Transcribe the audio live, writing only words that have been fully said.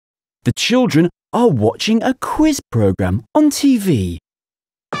The children are watching a quiz program on TV.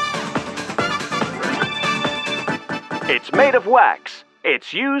 It's made of wax.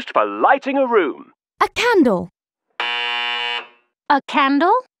 It's used for lighting a room. A candle. A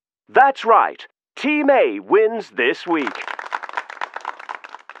candle? That's right. Team A wins this week.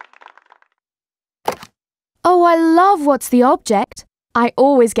 Oh, I love what's the object. I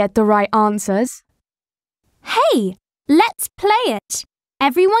always get the right answers. Hey, let's play it.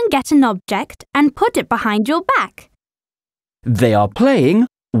 Everyone get an object and put it behind your back. They are playing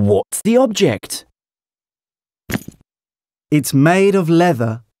What's the Object? It's made of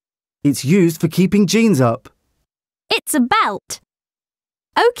leather. It's used for keeping jeans up. It's a belt.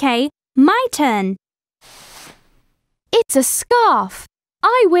 Okay, my turn. It's a scarf.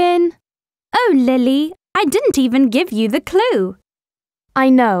 I win. Oh, Lily, I didn't even give you the clue.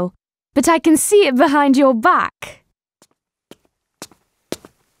 I know, but I can see it behind your back.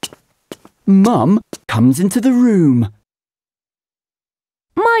 Mum comes into the room.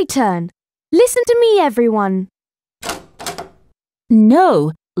 My turn. Listen to me, everyone.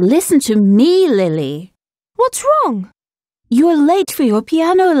 No, listen to me, Lily. What's wrong? You're late for your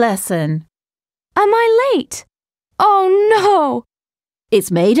piano lesson. Am I late? Oh, no.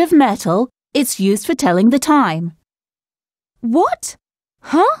 It's made of metal. It's used for telling the time. What?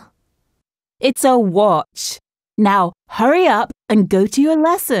 Huh? It's a watch. Now, hurry up and go to your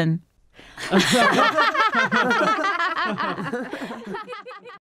lesson.